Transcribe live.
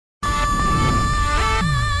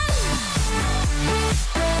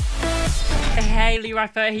Hey, Leroy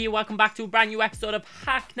here, welcome back to a brand new episode of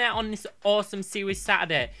Hacknet on this awesome series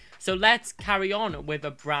Saturday. So let's carry on with a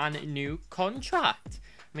brand new contract.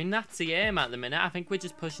 I mean, that's the aim at the minute. I think we're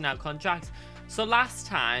just pushing out contracts. So last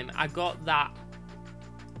time I got that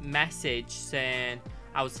message saying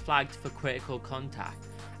I was flagged for critical contact.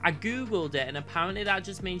 I googled it and apparently that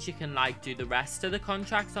just means you can like do the rest of the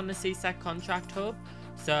contracts on the CSAC contract hub.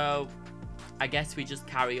 So I guess we just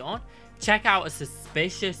carry on. Check out a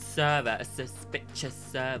suspicious server,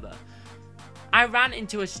 I ran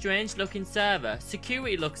into a strange looking server.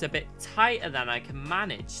 Security looks a bit tighter than I can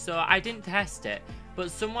manage, so I didn't test it,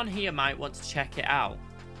 but someone here might want to check it out.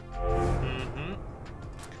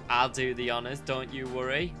 I'll do the honors, don't you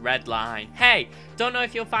worry. Red line. Hey, don't know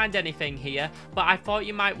if you'll find anything here, but I thought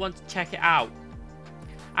you might want to check it out.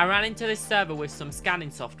 I ran into this server with some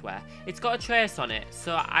scanning software. It's got a trace on it,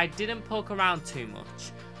 so I didn't poke around too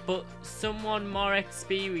much. But someone more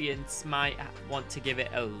experienced might want to give it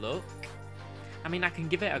a look. I mean, I can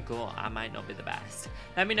give it a go. I might not be the best.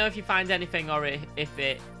 Let me know if you find anything or if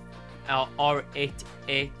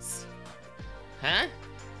it's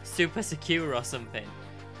super secure or something.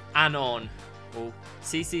 Anon. Oh,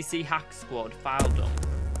 CCC hack squad file dump.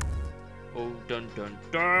 Oh, dun dun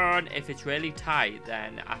dun. If it's really tight,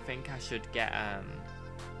 then I think I should get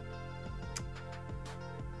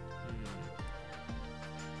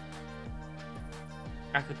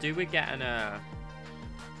I could do with getting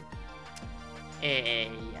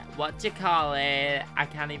what do you call it? I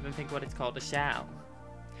can't even think what it's called. A shell.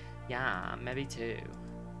 Yeah, maybe two.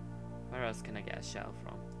 Where else can I get a shell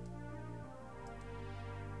from?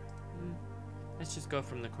 Let's just go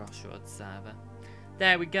from the Crossroads server.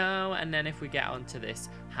 There we go. And then if we get onto this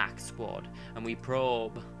hack squad and we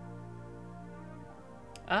probe.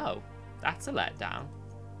 Oh, that's a letdown.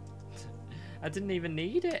 I didn't even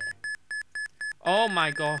need it. Oh my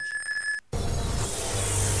gosh.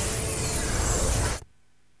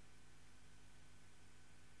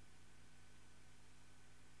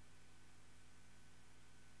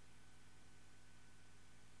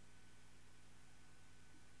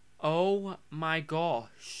 Oh my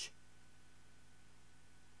gosh.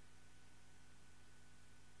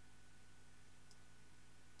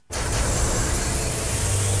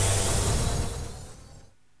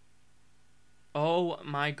 Oh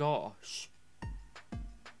my gosh.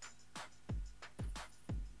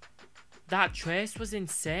 That trace was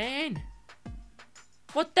insane.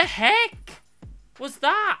 What the heck was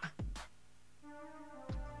that?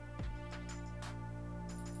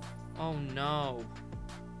 Oh no.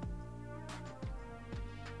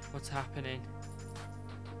 What's happening?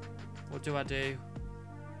 What do I do?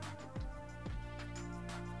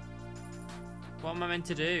 What am I meant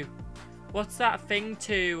to do? What's that thing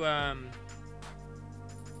to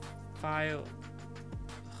file?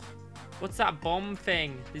 What's that bomb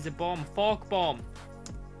thing? There's a bomb. Fork bomb.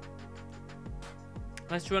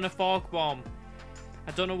 Let's run a fork bomb.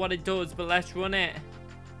 I don't know what it does, but let's run it.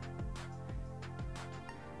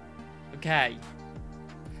 Okay.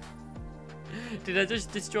 Did I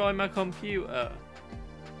just destroy my computer?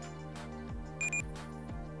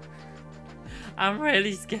 I'm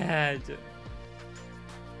really scared.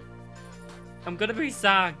 I'm gonna be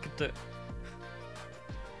sacked.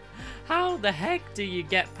 How the heck do you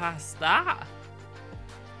get past that?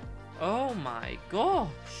 Oh my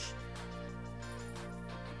gosh.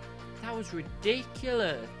 That was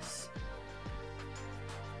ridiculous.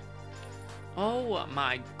 Oh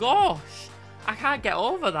my gosh. I can't get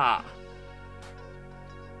over that.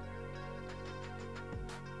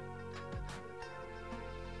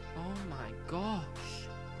 Oh my gosh.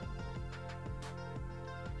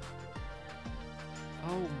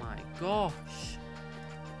 Oh my gosh.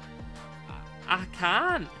 I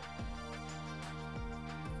can't.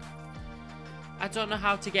 I don't know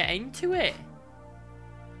how to get into it.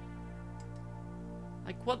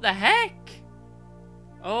 Like, what the heck?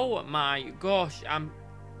 Oh my gosh, I'm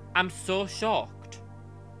so shocked.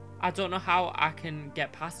 I don't know how I can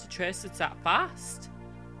get past the trace that's that fast.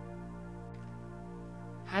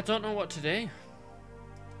 I don't know what to do.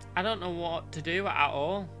 I don't know what to do at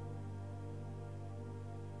all.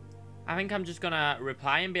 I think I'm just gonna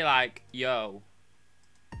reply and be like, yo.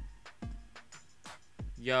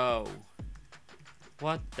 Yo.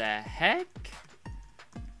 What the heck?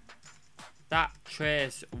 That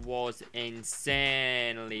trace was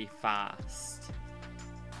insanely fast.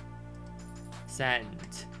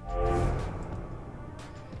 Send.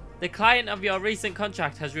 The client of your recent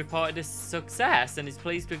contract has reported a success and is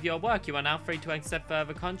pleased with your work. You are now free to accept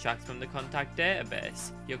further contracts from the contact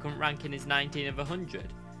database. Your current ranking is 19 of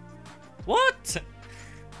 100. What?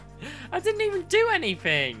 I didn't even do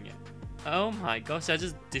anything. Oh my gosh, I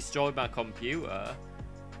just destroyed my computer,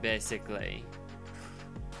 basically.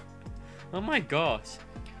 Oh my gosh.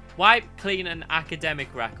 Wipe clean an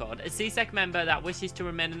academic record. A CSEC member that wishes to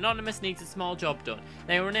remain anonymous needs a small job done.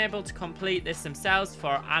 They are unable to complete this themselves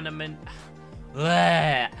for anonymity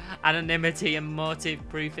and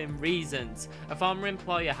motive-proofing reasons. A former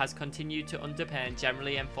employer has continued to underpay and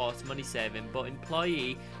generally enforce money saving but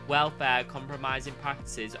employee welfare compromising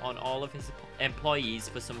practices on all of his employees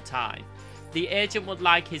for some time. The agent would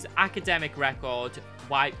like his academic record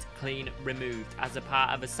wiped clean removed as a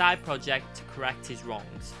part of a side project to correct his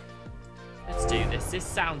wrongs. Let's do this. This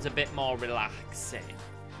sounds a bit more relaxing.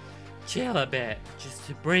 Chill a bit.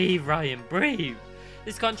 Just breathe, Ryan, breathe.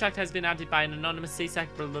 This contract has been added by an anonymous CSEC,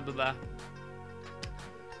 blah, blah, blah,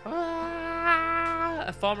 blah.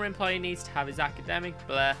 A former employee needs to have his academic,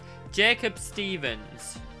 blah. Jacob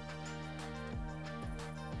Stevens.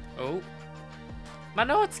 Oh. My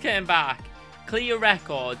notes came back. Clear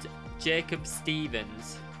record, Jacob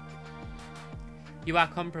Stevens. You are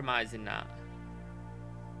compromising that.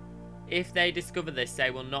 If they discover this,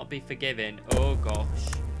 they will not be forgiven. Oh gosh.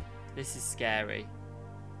 This is scary.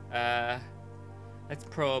 Let's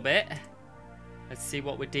probe it. Let's see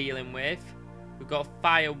what we're dealing with. We've got a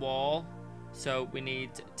firewall. So we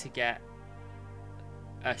need to get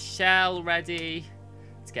a shell ready.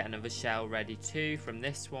 Let's get another shell ready too from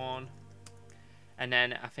this one. And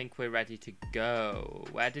then I think we're ready to go.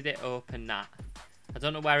 Where did it open that? I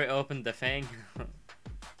don't know where it opened the thing.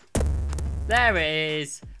 There it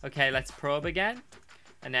is. Okay, let's probe again.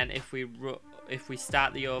 And then if we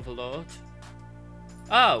start the overload.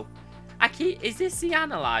 Oh, is this the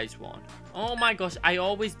analyze one? Oh my gosh, I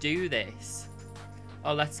always do this.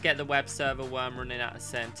 Oh, let's get the web server worm running at the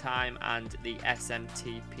same time and the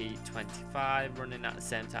SMTP25 running at the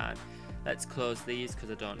same time. Let's close these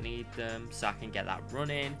because I don't need them so I can get that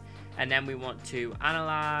running. And then we want to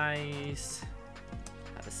analyze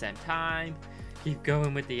at the same time. Keep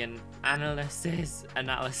going with the analysis.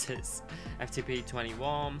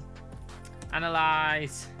 FTP21.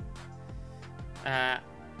 Analyze.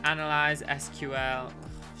 Analyze SQL. Oh,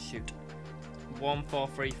 shoot.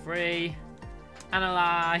 1433.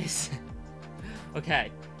 Analyze.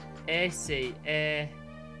 Okay. ACA.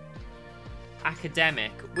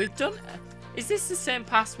 Academic. We've done. Is this the same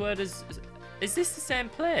password as? Is this the same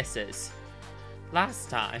place as last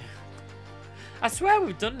time? I swear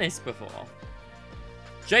we've done this before.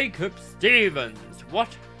 Jacob Stevens.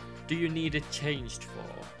 What do you need it changed for?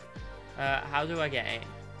 How do I get in?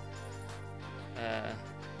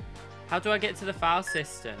 How do I get to the file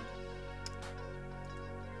system?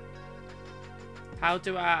 How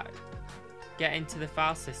do I get into the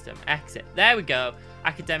file system? Exit. There we go.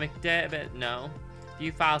 Academic database. No.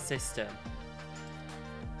 View file system.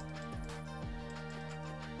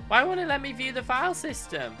 Why won't it let me view the file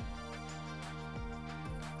system?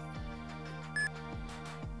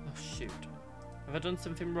 Oh, shoot. Have I done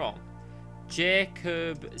something wrong?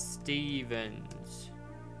 Jacob Stevens.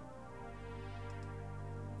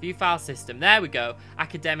 View file system. There we go.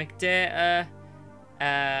 Academic data.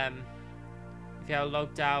 If you are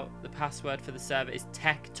logged out, the password for the server is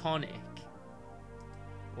tectonic.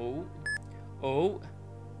 Oh. Oh.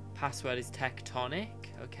 Password is tectonic.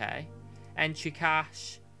 Okay. Entry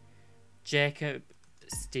cache. Jacob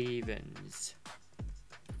Stevens.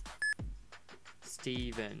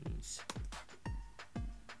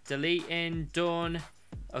 Deleting. Done.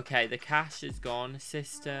 Okay, the cache is gone.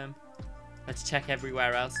 System. Let's check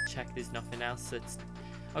everywhere else. Check there's nothing else that's...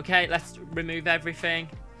 Okay, let's remove everything.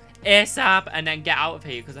 ASAP and then get out of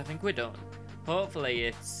here because I think we're done. Hopefully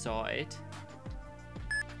it's sorted.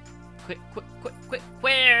 Quick, quick, quick, quick,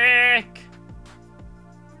 quick.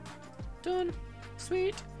 Done.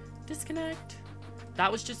 Sweet. Disconnect.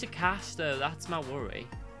 That was just a cache though. That's my worry.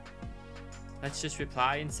 Let's just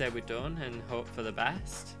reply and say we're done and hope for the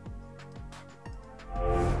best.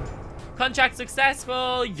 Contract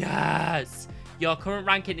successful. Yes. Your current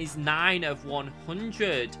ranking is 9 of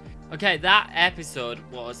 100. Okay, that episode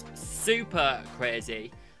was super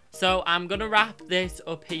crazy. So I'm going to wrap this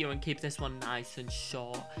up here and keep this one nice and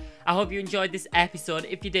short. I hope you enjoyed this episode.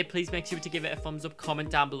 If you did, please make sure to give it a thumbs up. Comment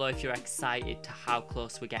down below if you're excited to how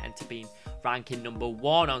close we're getting to being ranking number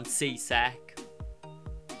 1 on CSEC.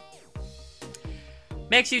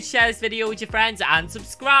 Make sure to share this video with your friends and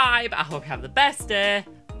subscribe. I hope you have the best day.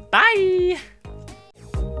 Bye!